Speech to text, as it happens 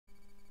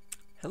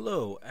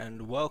Hello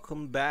and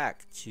welcome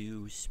back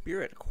to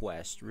Spirit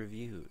Quest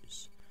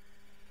Reviews.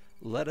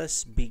 Let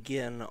us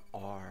begin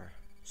our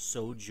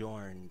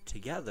sojourn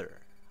together.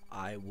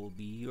 I will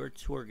be your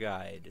tour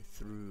guide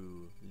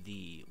through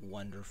the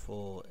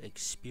wonderful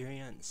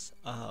experience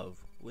of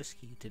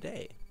whiskey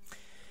today.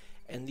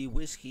 And the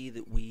whiskey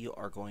that we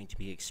are going to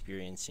be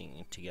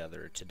experiencing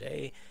together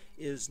today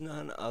is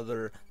none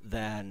other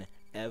than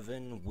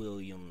Evan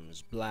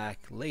Williams Black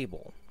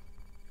Label.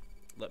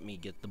 Let me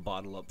get the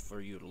bottle up for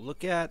you to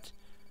look at.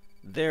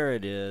 There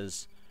it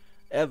is.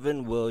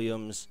 Evan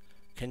Williams,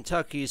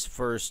 Kentucky's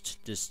first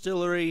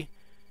distillery,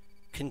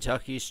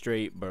 Kentucky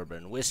Straight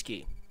Bourbon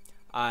Whiskey.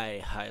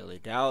 I highly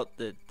doubt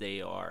that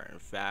they are, in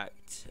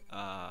fact,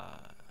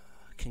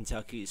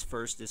 Kentucky's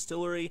first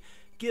distillery,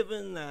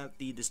 given that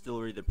the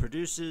distillery that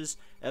produces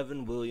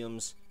Evan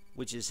Williams,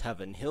 which is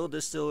Heaven Hill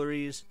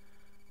Distilleries,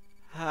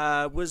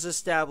 was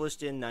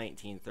established in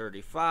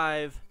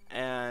 1935,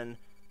 and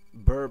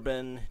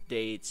bourbon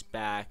dates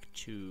back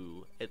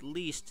to at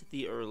least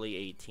the early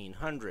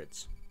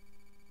 1800s.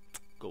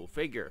 Go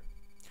figure.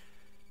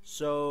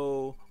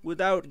 So,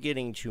 without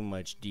getting too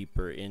much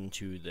deeper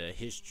into the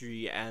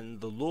history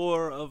and the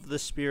lore of the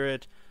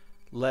spirit,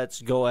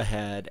 let's go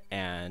ahead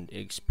and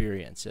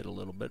experience it a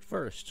little bit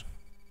first.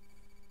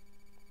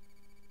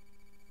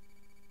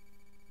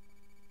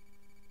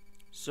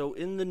 So,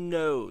 in the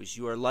nose,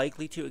 you are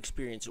likely to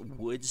experience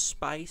wood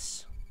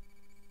spice,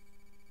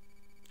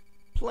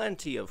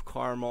 plenty of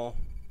caramel,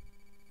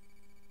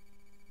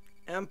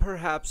 and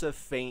perhaps a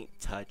faint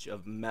touch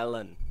of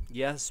melon.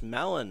 Yes,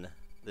 melon,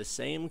 the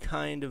same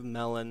kind of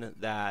melon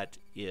that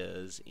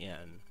is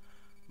in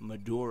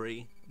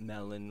Midori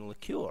melon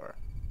liqueur.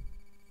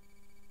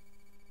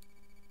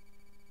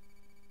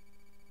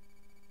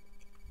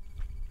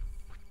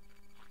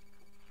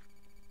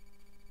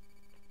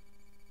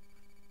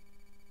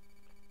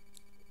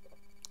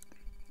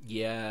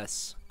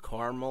 Yes,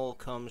 caramel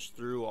comes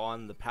through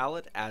on the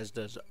palate, as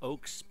does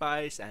oak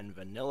spice and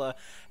vanilla,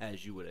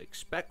 as you would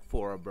expect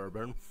for a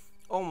bourbon,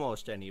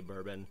 almost any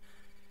bourbon.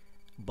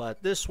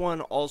 But this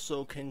one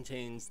also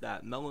contains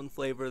that melon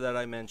flavor that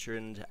I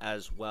mentioned,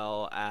 as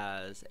well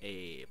as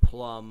a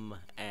plum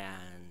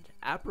and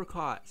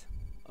apricot,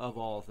 of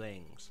all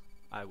things,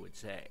 I would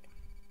say.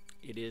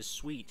 It is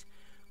sweet,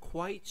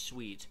 quite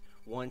sweet,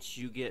 once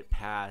you get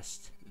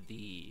past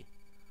the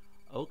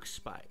oak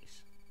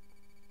spice.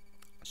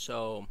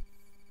 So,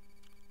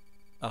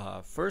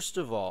 first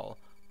of all,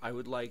 I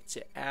would like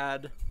to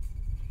add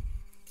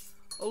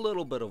a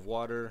little bit of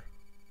water.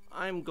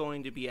 I'm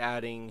going to be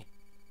adding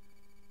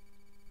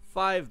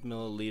 5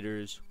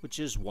 milliliters, which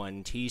is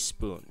 1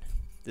 teaspoon.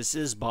 This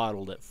is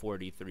bottled at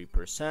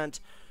 43%,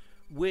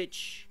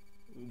 which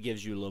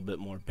gives you a little bit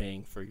more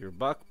bang for your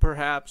buck,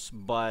 perhaps,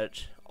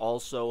 but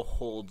also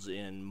holds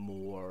in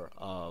more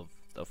of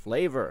the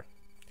flavor,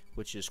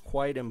 which is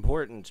quite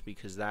important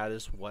because that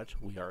is what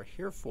we are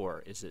here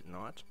for, is it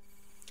not?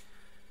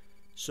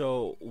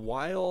 So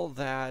while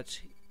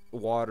that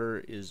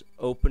water is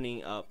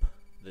opening up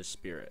the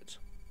spirit,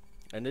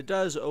 and it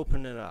does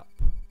open it up,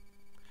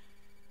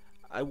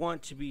 I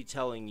want to be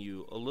telling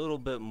you a little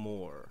bit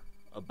more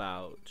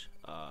about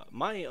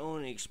my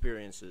own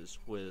experiences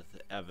with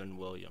Evan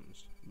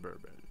Williams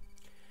bourbon.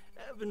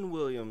 Evan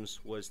Williams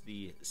was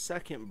the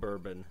second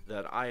bourbon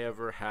that I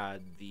ever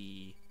had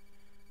the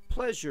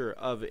pleasure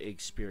of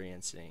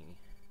experiencing,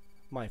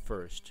 my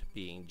first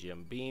being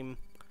Jim Beam.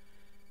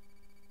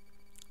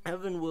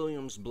 Evan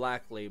Williams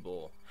Black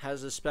Label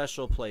has a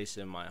special place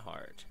in my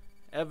heart.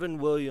 Evan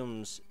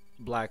Williams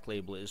Black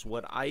Label is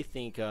what I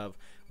think of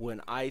when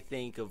I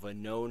think of a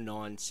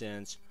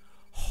no-nonsense,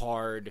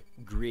 hard,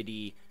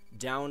 gritty,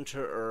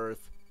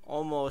 down-to-earth,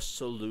 almost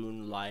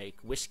saloon-like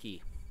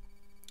whiskey.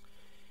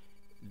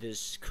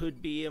 This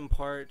could be in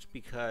part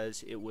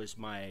because it was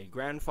my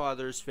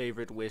grandfather's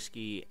favorite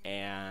whiskey,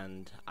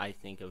 and I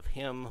think of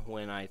him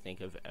when I think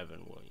of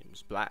Evan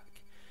Williams Black.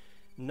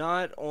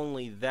 Not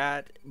only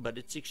that, but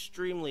it's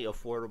extremely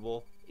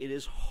affordable. It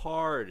is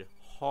hard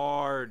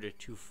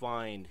to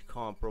find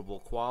comparable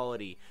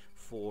quality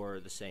for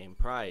the same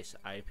price.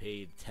 I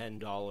paid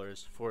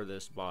 $10 for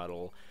this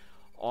bottle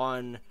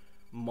on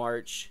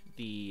March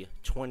the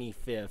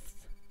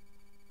 25th,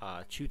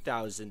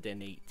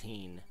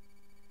 2018.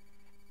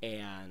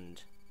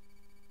 And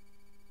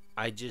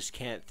I just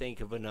can't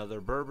think of another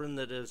bourbon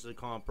that is a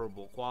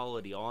comparable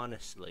quality,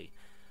 honestly,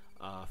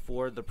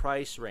 for the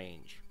price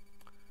range.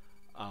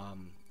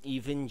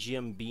 Even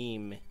Jim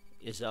Beam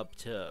is up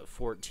to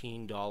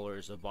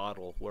 $14 a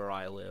bottle where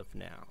I live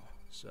now.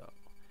 So,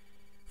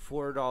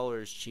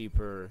 $4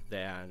 cheaper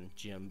than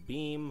Jim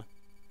Beam,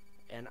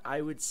 and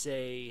I would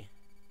say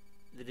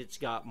that it's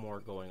got more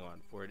going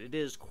on for it. It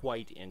is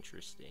quite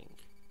interesting.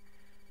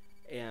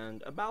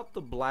 And about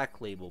the Black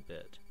Label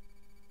bit,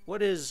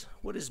 what is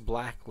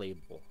Black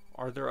Label?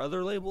 Are there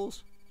other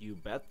labels? You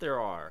bet there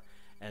are,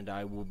 and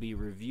I will be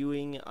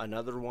reviewing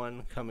another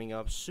one coming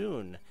up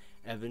soon,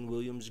 Evan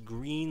Williams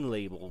Green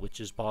Label, which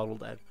is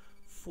bottled at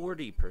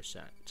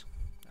 40%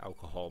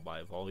 alcohol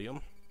by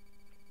volume.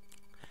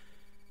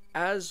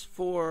 As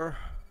for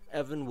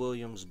Evan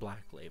Williams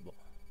Black Label.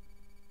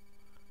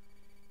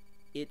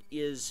 It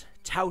is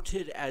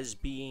touted as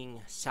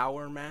being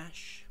sour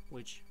mash,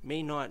 which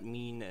may not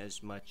mean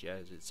as much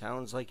as it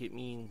sounds like it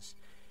means.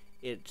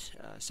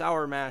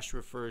 Sour mash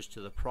refers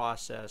to the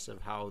process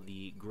of how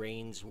the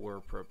grains were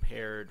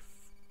prepared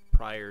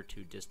prior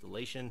to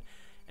distillation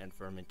and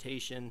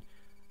fermentation.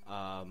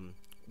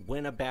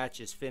 When a batch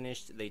is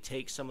finished, they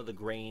take some of the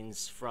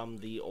grains from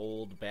the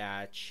old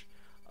batch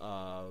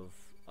of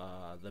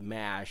the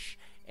mash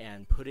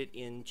and put it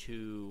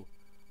into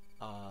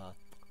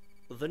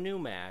the new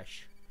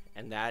mash,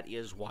 and that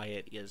is why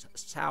it is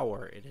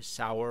sour. It is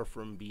sour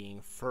from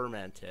being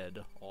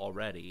fermented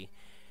already,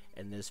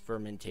 and this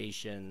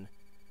fermentation,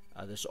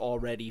 this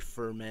already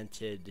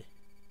fermented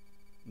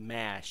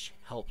mash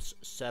helps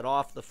set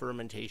off the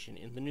fermentation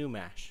in the new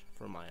mash,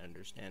 from my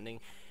understanding,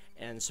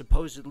 and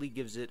supposedly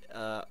gives it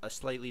a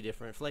slightly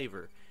different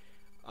flavor.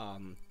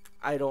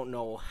 I don't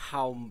know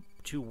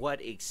to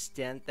what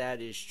extent that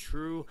is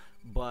true,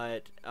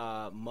 but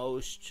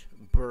most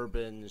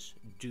bourbons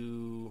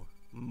do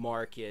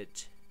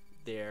market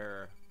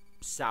their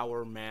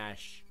sour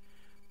mash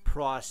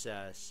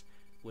process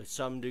with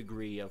some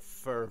degree of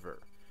fervor.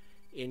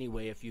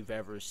 Anyway, if you've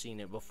ever seen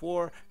it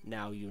before,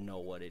 now you know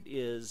what it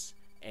is,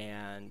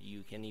 and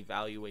you can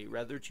evaluate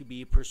whether to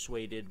be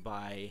persuaded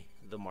by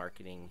the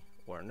marketing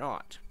or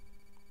not.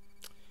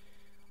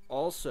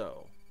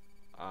 Also,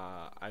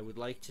 I would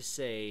like to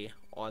say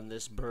on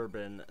this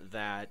bourbon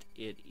that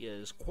it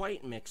is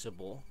quite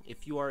mixable.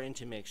 If you are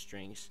into mixed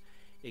drinks,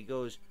 it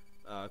goes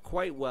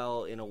quite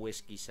well in a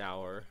whiskey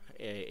sour.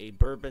 A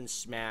bourbon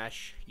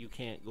smash, you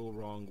can't go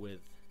wrong with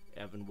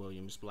Evan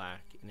Williams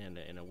Black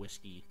in a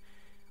whiskey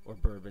or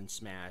bourbon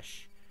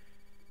smash.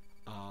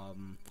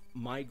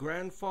 My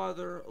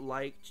grandfather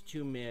liked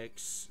to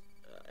mix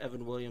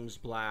Evan Williams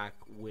Black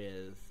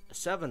with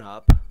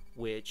 7-Up,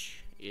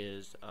 which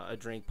is a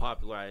drink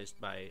popularized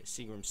by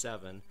Seagram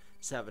 7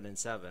 and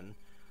 7.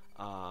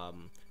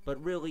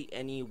 But really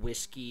any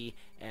whiskey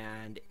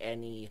and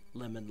any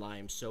lemon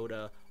lime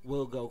soda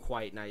will go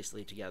quite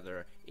nicely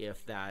together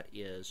if that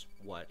is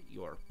what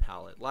your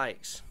palate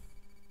likes.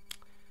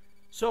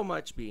 So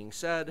much being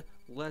said,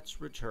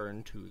 let's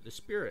return to the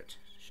spirit,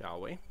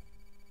 shall we?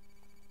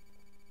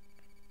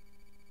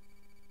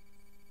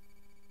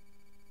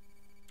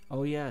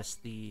 Oh yes,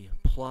 the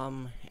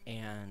plum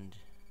and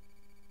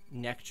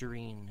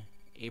nectarine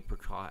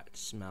apricot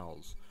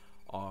smells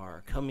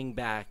are coming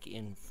back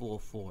in full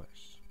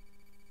force.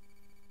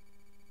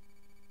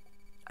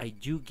 I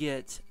do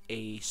get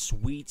a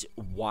sweet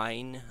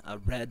wine, a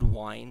red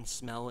wine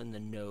smell in the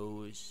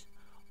nose,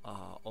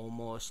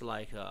 almost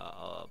like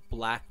a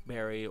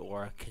blackberry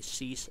or a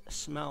cassis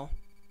smell.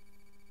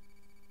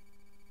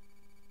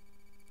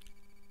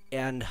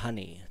 And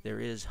honey. There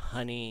is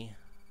honey,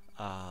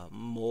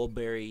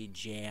 mulberry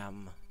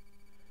jam.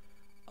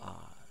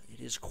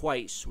 It is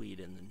quite sweet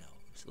in the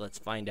nose. Let's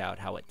find out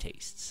how it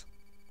tastes.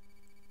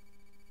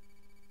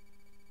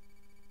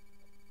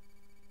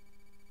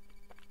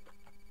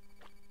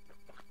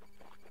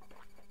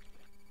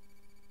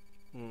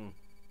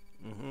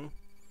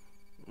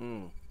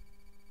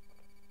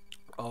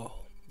 Oh,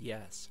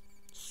 yes.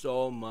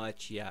 So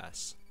much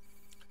yes.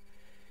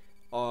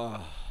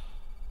 Oh,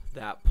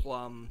 that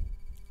plum,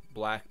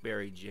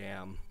 blackberry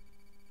jam,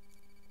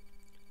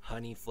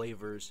 honey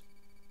flavors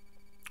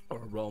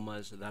or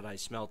aromas that I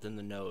smelt in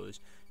the nose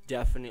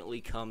definitely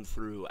come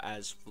through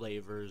as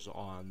flavors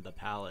on the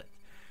palate,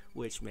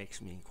 which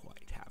makes me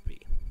quite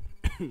happy.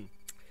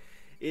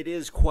 It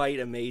is quite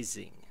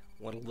amazing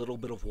what a little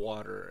bit of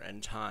water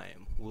and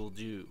time will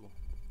do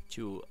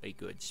to a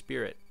good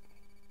spirit.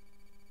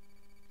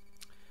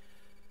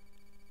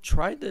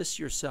 Try this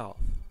yourself.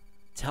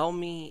 Tell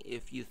me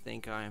if you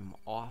think I'm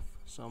off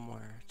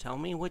somewhere. Tell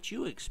me what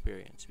you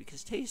experience,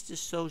 because taste is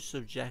so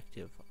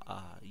subjective.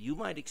 You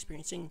might be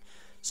experiencing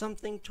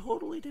something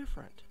totally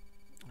different,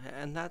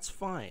 and that's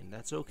fine.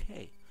 That's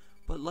okay.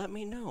 But let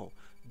me know.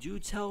 Do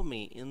tell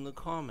me in the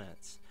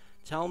comments.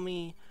 Tell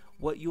me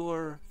what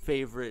your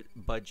favorite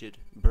budget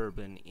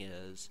bourbon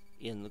is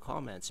in the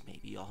comments.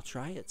 Maybe I'll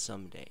try it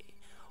someday.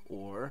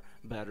 Or,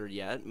 better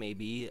yet,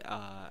 maybe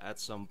at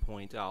some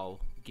point I'll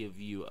give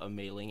you a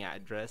mailing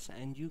address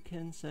and you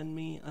can send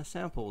me a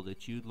sample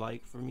that you'd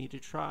like for me to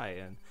try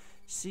and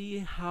see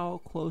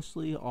how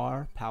closely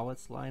our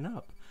palates line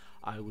up.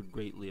 I would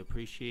greatly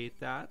appreciate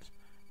that,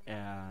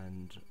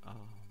 and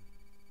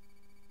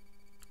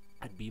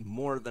I'd be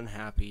more than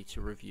happy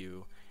to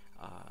review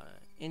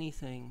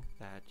anything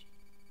that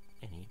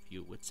any of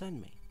you would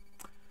send me.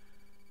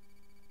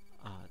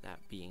 That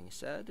being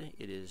said,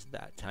 it is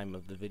that time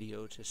of the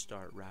video to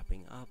start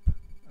wrapping up,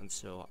 and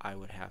so I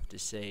would have to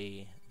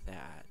say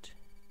that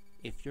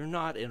if you're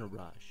not in a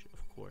rush,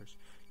 of course,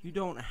 you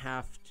don't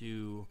have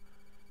to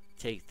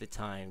take the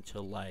time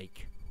to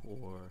like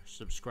or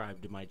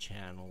subscribe to my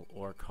channel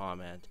or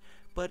comment,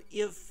 but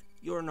if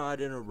you're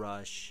not in a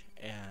rush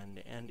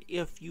and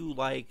if you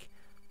like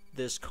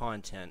this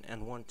content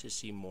and want to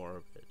see more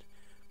of it,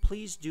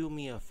 please do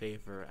me a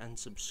favor and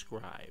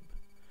subscribe.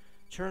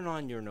 turn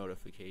on your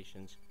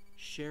notifications,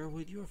 share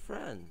with your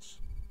friends.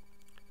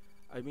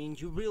 I mean,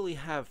 you really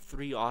have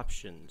three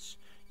options.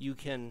 You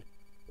can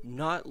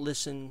not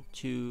listen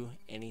to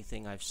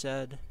anything I've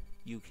said.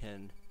 You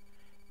can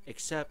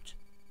accept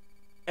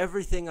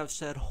everything I've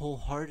said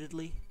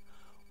wholeheartedly.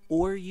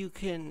 Or you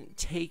can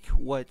take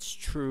what's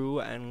true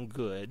and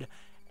good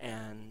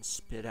and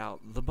spit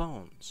out the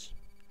bones.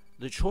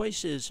 The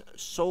choice is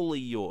solely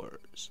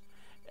yours,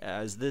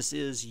 as this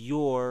is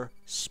your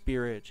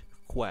spirit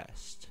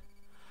quest.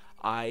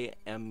 I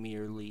am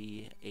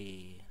merely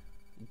a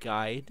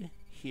guide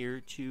here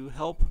to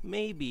help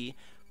maybe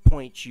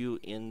point you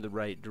in the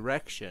right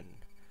direction.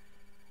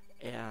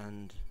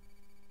 And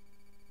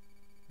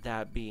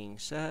that being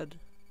said,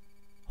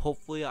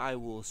 hopefully I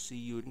will see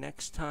you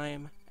next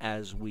time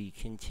as we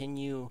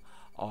continue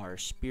our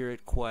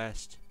spirit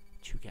quest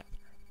together.